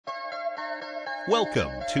Welcome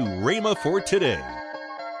to Rhema for Today.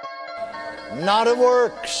 Not of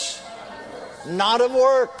works. Not of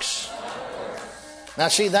works. Now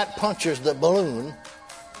see, that punctures the balloon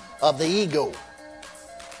of the ego.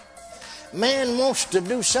 Man wants to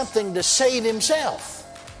do something to save himself.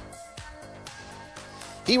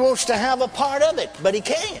 He wants to have a part of it, but he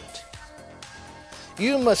can't.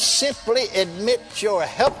 You must simply admit your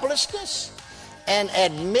helplessness and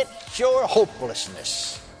admit your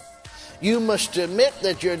hopelessness. You must admit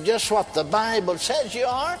that you're just what the Bible says you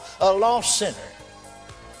are, a lost sinner.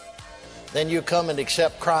 Then you come and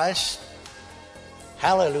accept Christ.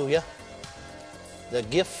 Hallelujah. The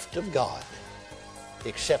gift of God.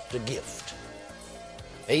 Accept the gift.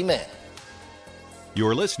 Amen.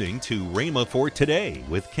 You're listening to Rhema for Today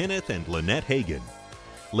with Kenneth and Lynette Hagin.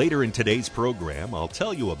 Later in today's program, I'll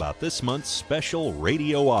tell you about this month's special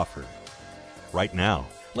radio offer. Right now,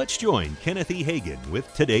 let's join Kenneth E. Hagin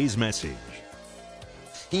with today's message.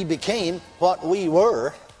 He became what we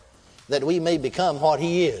were, that we may become what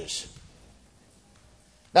he is.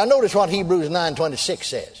 Now notice what Hebrews 9:26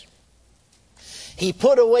 says. He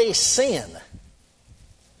put away sin.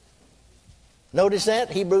 Notice that,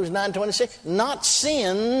 Hebrews 9:26. Not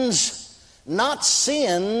sins,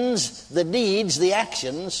 the deeds, the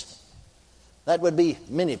actions. That would be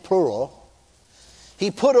many plural.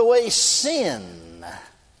 He put away sin.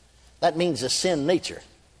 That means the sin nature,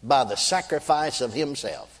 by the sacrifice of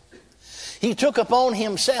himself. He took upon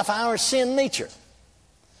himself our sin nature,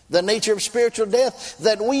 the nature of spiritual death,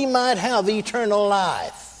 that we might have eternal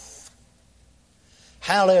life.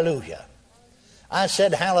 Hallelujah. I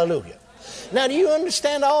said hallelujah. Now, do you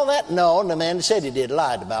understand all that? No, the man said he did,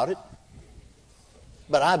 lied about it.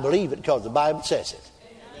 But I believe it because the Bible says it.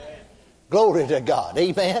 Amen. Glory to God.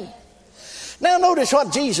 Amen. Now notice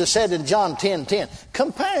what Jesus said in John 10:10.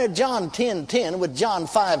 Compare John 10:10 with John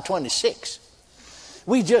 5:26.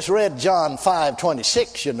 We just read John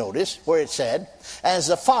 5:26, you notice, where it said, as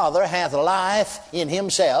the Father hath life in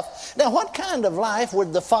himself. Now what kind of life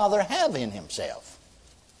would the Father have in himself?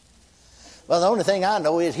 Well, the only thing I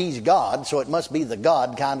know is he's God, so it must be the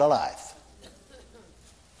God kind of life.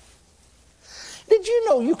 Did you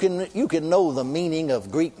know you can know the meaning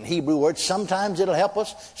of Greek and Hebrew words? Sometimes it'll help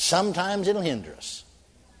us, sometimes it'll hinder us.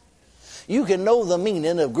 You can know the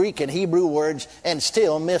meaning of Greek and Hebrew words and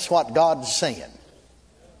still miss what God's saying.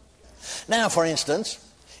 Now, for instance,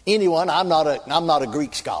 I'm not a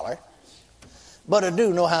Greek scholar, but I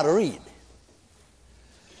do know how to read.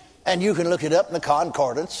 And you can look it up in the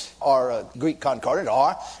concordance, or a Greek concordance,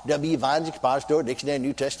 or W. Vine's Expositor, Dictionary of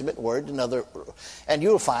New Testament Words, and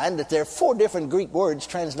you'll find that there are 4 different Greek words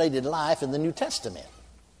translated life in the New Testament.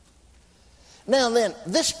 Now then,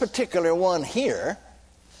 this particular one here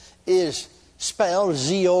is spelled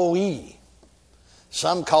Z-O-E.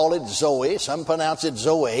 Some call it Zoe, some pronounce it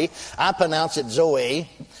Zoe. I pronounce it Zoe.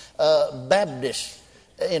 Baptist,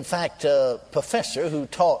 in fact, a professor who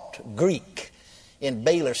taught Greek in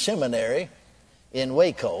Baylor Seminary in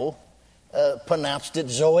Waco, pronounced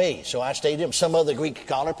it Zoe. So I stayed him. Some other Greek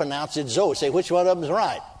scholar pronounced it Zoe. Say, which one of them is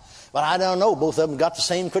right? But I don't know. Both of them got the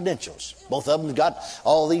same credentials. Both of them got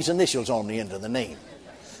all these initials on the end of the name.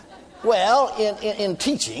 Well, in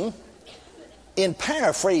teaching, in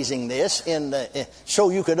paraphrasing this,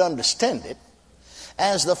 so you could understand it,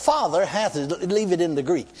 as the Father hath, leave it in the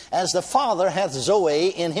Greek, as the Father hath Zoe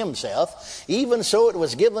in himself, even so it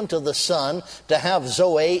was given to the Son to have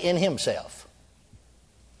Zoe in himself.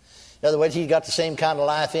 In other words, he's got the same kind of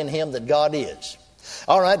life in him that God is.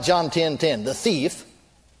 All right, John 10:10. The thief,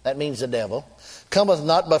 that means the devil, cometh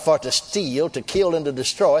not but for to steal, to kill, and to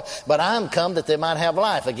destroy, but I am come that they might have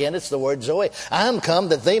life. Again, it's the word Zoe. I am come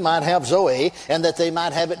that they might have Zoe, and that they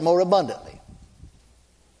might have it more abundantly.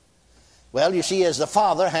 Well, you see, as the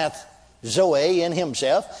Father hath Zoe in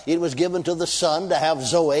himself, it was given to the Son to have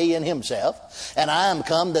Zoe in himself, and I am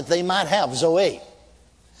come that they might have Zoe.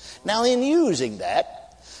 Now, in using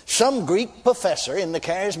that, some Greek professor in the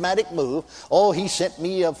charismatic move, he sent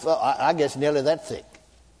me, I guess, nearly that thick.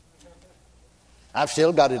 I've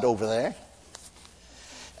still got it over there.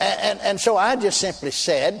 And so I just simply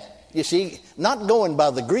said, you see, not going by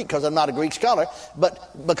the Greek because I'm not a Greek scholar,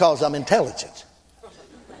 but because I'm intelligent.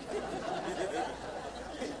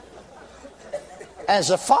 As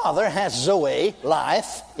the Father has Zoe,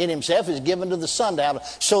 life, in himself, is given to the Son to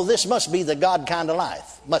have. So this must be the God kind of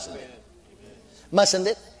life, mustn't it? Mustn't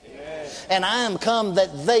it? And I am come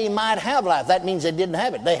that they might have life. That means they didn't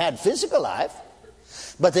have it. They had physical life,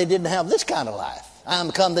 but they didn't have this kind of life. I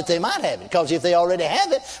am come that they might have it. Because if they already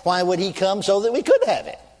have it, why would he come so that we could have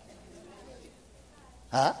it?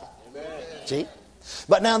 Huh? Amen. See?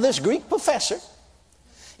 But now this Greek professor,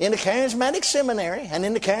 in the charismatic seminary and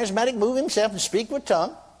in the charismatic move himself and speak with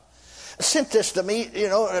tongue, sent this to me,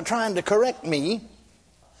 trying to correct me,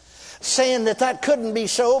 saying that couldn't be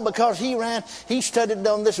so because he studied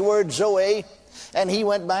on this word Zoe, and he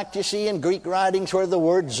went back to see in Greek writings where the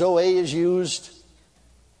word Zoe is used.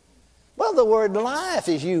 Well, the word life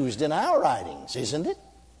is used in our writings, isn't it?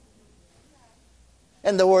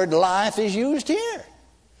 And the word life is used here.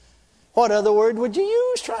 What other word would you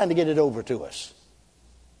use trying to get it over to us?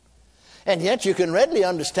 And yet you can readily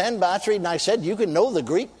understand by its reading. I said you can know the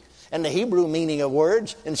Greek and the Hebrew meaning of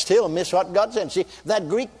words and still miss what God said. See, that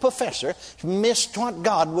Greek professor missed what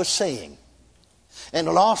God was saying and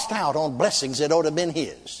lost out on blessings that ought to have been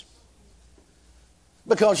his.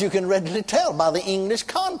 Because you can readily tell by the English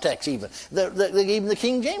context even the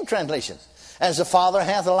King James translation. As the Father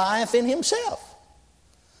hath life in himself,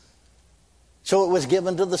 so it was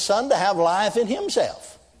given to the Son to have life in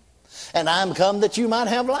himself. And I'm come that you might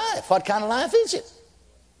have life. What kind of life is it?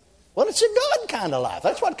 Well, it's a God kind of life.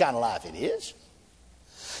 That's what kind of life it is.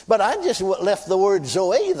 But I just left the word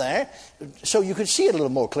Zoe there so you could see it a little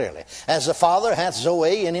more clearly. As the Father hath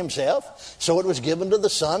Zoe in himself, so it was given to the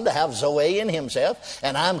Son to have Zoe in himself.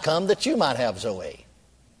 And I'm come that you might have Zoe.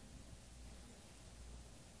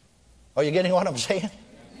 Are you getting what I'm saying?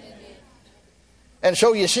 And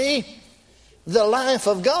so you see, the life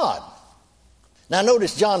of God. Now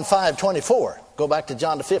notice John 5:24. Go back to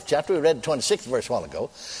John the 5th chapter. We read the 26th verse a while ago.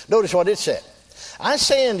 Notice what it said. I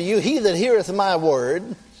say unto you, he that heareth my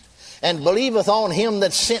word and believeth on him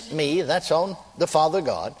that sent me, that's on the Father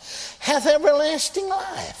God, hath everlasting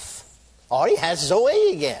life. Or he has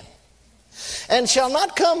Zoe again. And shall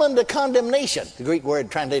not come unto condemnation. The Greek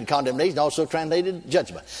word translated condemnation, also translated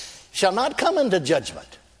judgment. Shall not come into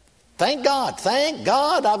judgment. Thank God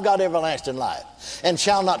I've got everlasting life. And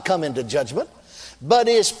shall not come into judgment, but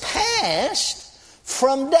is passed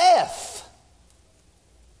from death.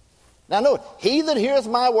 Now note, he that heareth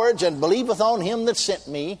my words and believeth on him that sent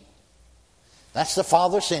me, that's the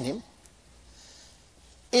Father sent him,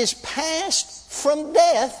 is passed from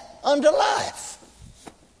death unto life.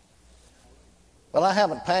 Well, I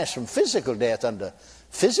haven't passed from physical death unto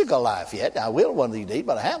physical life yet. I will one of these days,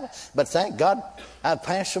 but I haven't. But thank God I've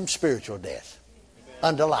passed from spiritual death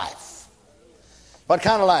unto life. What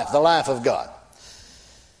kind of life? The life of God.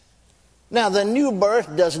 Now, the new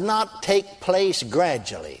birth does not take place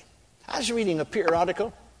gradually. I was reading a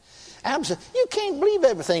periodical. You can't believe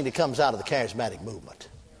everything that comes out of the charismatic movement.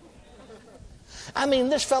 I mean,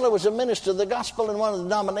 this fellow was a minister of the gospel in one of the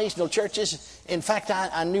denominational churches. In fact,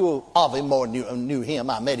 I knew of him more than knew him.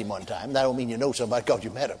 I met him one time. That don't mean you know somebody because you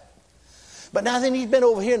met him. But now then he's been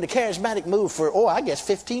over here in the charismatic move for, I guess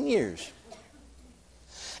 15 years.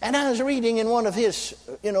 And I was reading in one of his,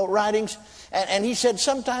 writings, and he said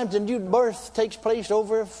sometimes the new birth takes place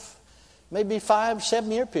over maybe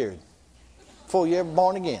 5-7 year period before you're ever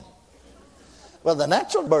born again. Well, the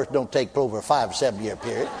natural birth don't take over a 5-7 year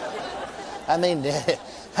period. I mean,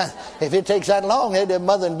 if it takes that long, the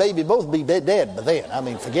mother and baby both be dead by then. I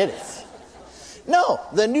mean, forget it. No,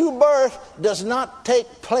 the new birth does not take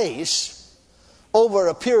place over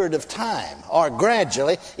a period of time or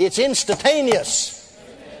gradually. It's instantaneous.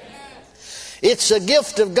 It's a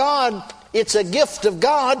gift of God. It's a gift of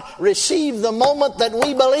God received the moment that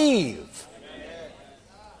we believe.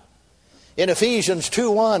 In Ephesians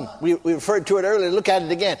 2:1, we referred to it earlier, look at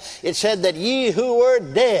it again. It said that ye who were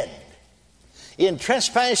dead in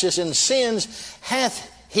trespasses and sins hath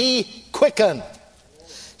he quickened.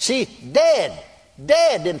 See, dead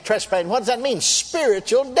in trespass. What does that mean?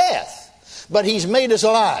 Spiritual death. But he's made us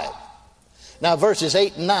alive. Now verses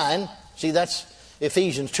 8 and 9, see that's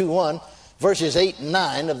Ephesians 2:1. Verses 8 and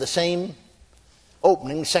 9 of the same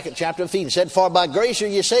opening, second chapter of Ephesians said, for by grace are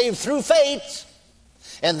ye saved through faith,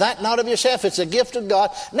 and that not of yourself, it's a gift of God.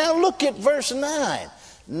 Now look at verse 9.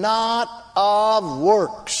 Not of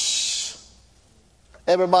works.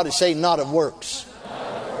 Everybody say not of works. Not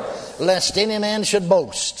of works. Lest any man should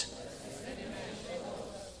boast.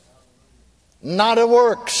 Not of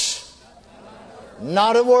works.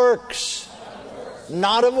 Not of works.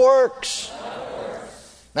 Not of works.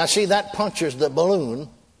 Now see, that punctures the balloon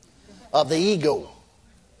of the ego.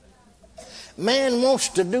 Man wants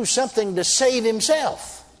to do something to save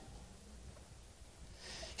himself.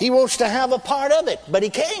 He wants to have a part of it, but he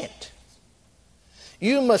can't.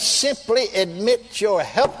 You must simply admit your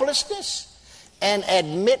helplessness and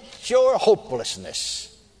admit your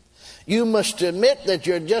hopelessness. You must admit that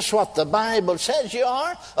you're just what the Bible says you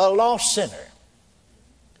are, a lost sinner.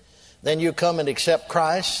 Then you come and accept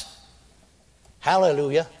Christ.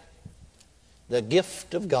 Hallelujah. The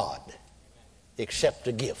gift of God. Accept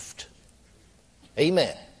a gift.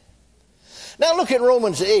 Amen. Now look at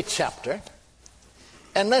Romans the 8th chapter,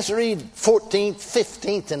 and let's read 14th,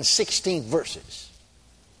 15th, and 16th verses.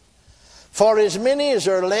 For as many as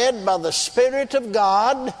are led by the Spirit of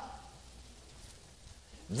God,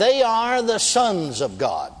 they are the sons of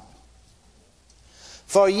God.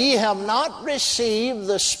 For ye have not received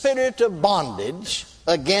the spirit of bondage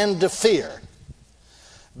again to fear,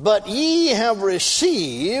 but ye have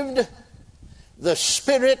received the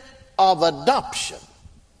Spirit of adoption,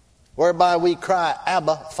 whereby we cry,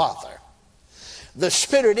 Abba, Father. The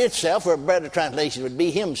Spirit itself, or a better translation would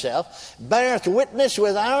be Himself, beareth witness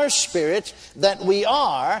with our spirits that we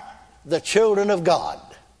are the children of God.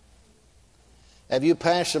 Have you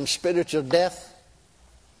passed from spiritual death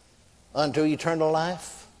unto eternal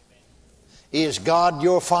life? Is God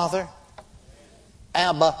your Father?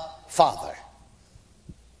 Abba, Father.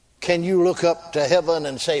 Can you look up to heaven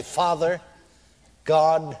and say, Father,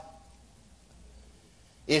 God?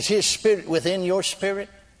 Is His Spirit within your spirit,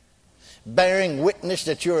 bearing witness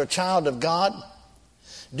that you're a child of God?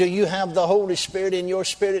 Do you have the Holy Spirit in your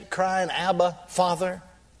spirit crying, Abba, Father?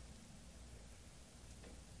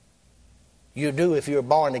 You do if you're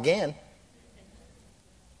born again.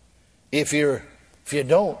 If you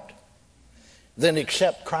don't, then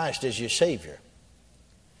accept Christ as your Savior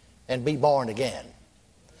and be born again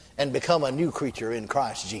and become a new creature in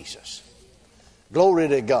Christ Jesus. Glory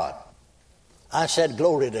to God. I said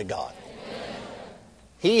glory to God. Amen.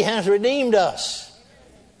 He hath redeemed us.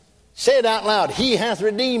 Say it out loud. He hath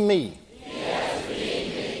redeemed me. He hath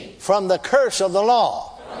redeemed me from the curse of the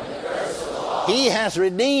law. He hath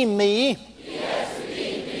redeemed me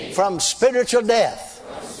from spiritual death.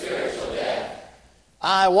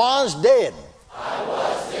 I was dead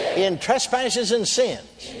in trespasses and sins.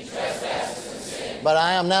 But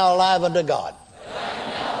I am now alive unto God.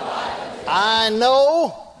 I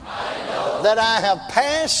know that I have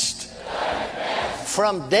passed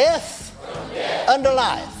from death unto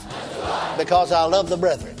life because I love the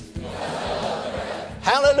brethren.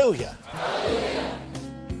 Hallelujah.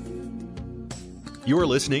 You're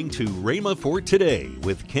listening to Rhema for Today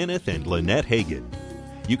with Kenneth and Lynette Hagin.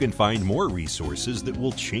 You can find more resources that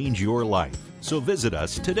will change your life. So visit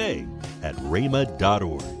us today at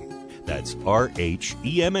rhema.org. That's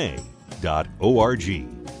RHEMA.org.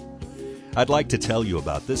 I'd like to tell you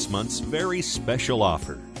about this month's very special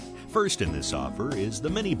offer. First in this offer is the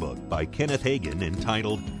mini-book by Kenneth Hagin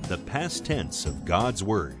entitled The Past Tense of God's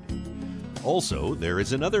Word. Also, there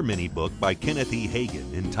is another mini-book by Kenneth E.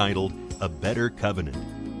 Hagin entitled A Better Covenant.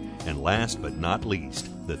 And last but not least,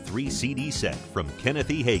 the 3 CD set from Kenneth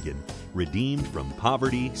E. Hagin, Redeemed from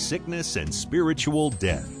Poverty, Sickness, and Spiritual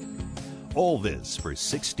Death. All this for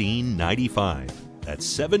 $16.95. That's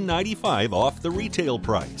 $7.95 off the retail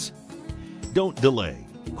price. Don't delay.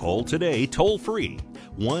 Call today toll-free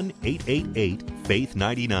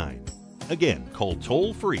 1-888-FAITH-99. Again, call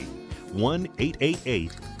toll-free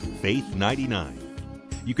 1-888-FAITH-99.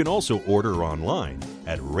 You can also order online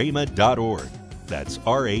at rhema.org. That's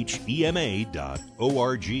RHEMA.org.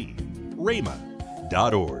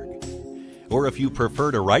 rhema.org. Or if you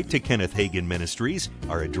prefer to write to Kenneth Hagin Ministries,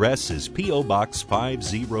 our address is P.O. Box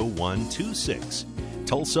 50126,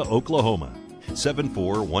 Tulsa, Oklahoma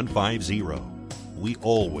 74150. We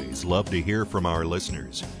always love to hear from our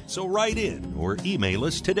listeners, so write in or email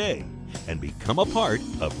us today and become a part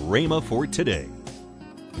of Rhema for Today.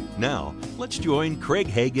 Now, let's join Craig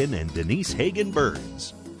Hagin and Denise Hagin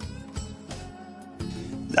Burns.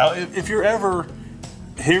 Now, if you're ever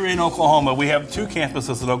here in Oklahoma, we have 2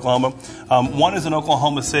 campuses in Oklahoma. One is in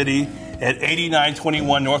Oklahoma City at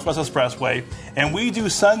 8921 Northwest Expressway, and we do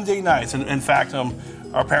Sunday nights. And in fact,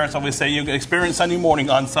 our parents always say you can experience Sunday morning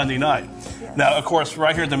on Sunday night. Yeah. Now, of course,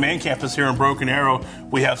 right here at the main campus here in Broken Arrow,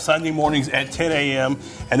 we have Sunday mornings at 10 a.m.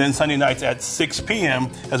 and then Sunday nights at 6 p.m.,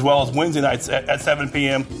 as well as Wednesday nights at 7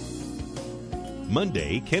 p.m.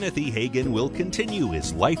 Monday, Kenneth E. Hagin will continue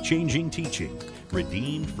his life-changing teaching,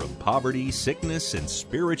 Redeemed from Poverty, Sickness, and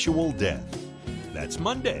Spiritual Death. That's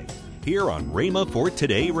Monday, here on Rhema for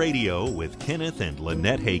Today Radio with Kenneth and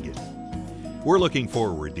Lynette Hagin. We're looking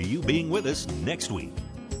forward to you being with us next week.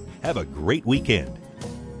 Have a great weekend.